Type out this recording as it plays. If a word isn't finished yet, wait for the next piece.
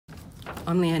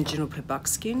I'm Tjunypa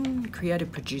Buckskin,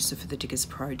 creative producer for the Diggers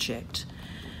project.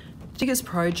 The Diggers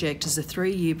project is a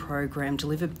 3-year program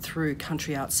delivered through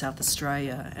Country Out South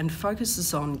Australia and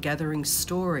focuses on gathering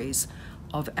stories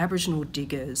of Aboriginal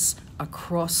diggers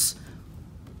across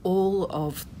all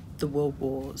of the world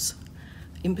wars.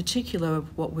 In particular,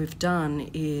 what we've done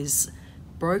is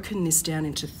broken this down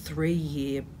into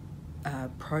 3-year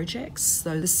projects.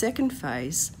 So the second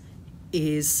phase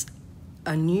is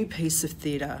a new piece of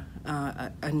theatre,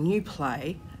 a new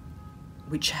play,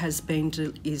 which is being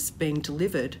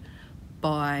delivered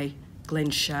by Glenn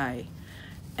Shea,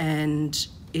 and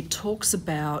it talks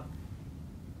about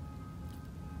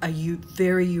a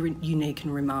very unique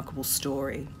and remarkable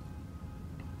story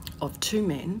of two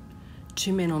men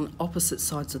on opposite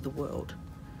sides of the world.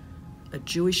 A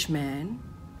Jewish man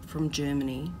from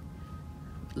Germany,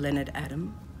 Leonard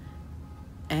Adam,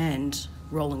 and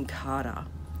Roland Carter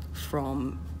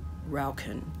from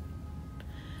Rauken.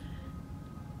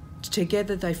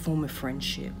 Together they form a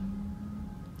friendship,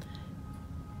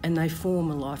 and they form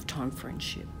a lifetime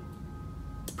friendship.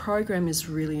 The program is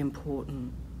really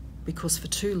important because for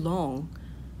too long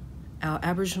our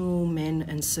Aboriginal men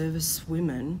and service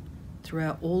women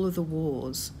throughout all of the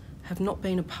wars have not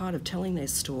been a part of telling their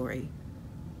story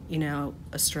in our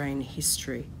Australian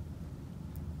history.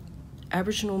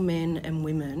 Aboriginal men and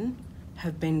women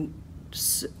have been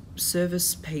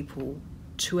service people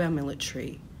to our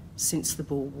military since the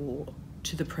Boer War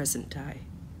to the present day.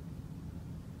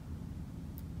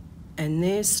 And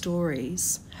their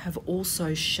stories have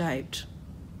also shaped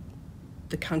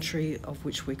the country of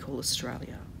which we call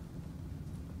Australia.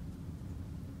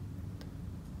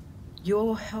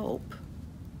 Your help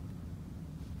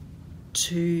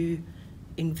to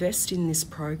invest in this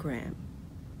program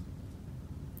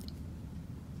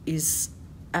is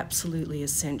absolutely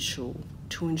essential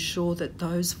to ensure that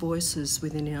those voices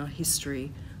within our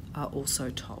history are also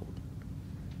told.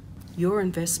 Your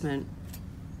investment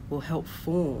will help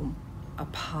form a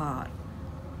part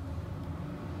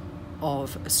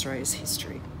of Australia's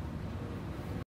history.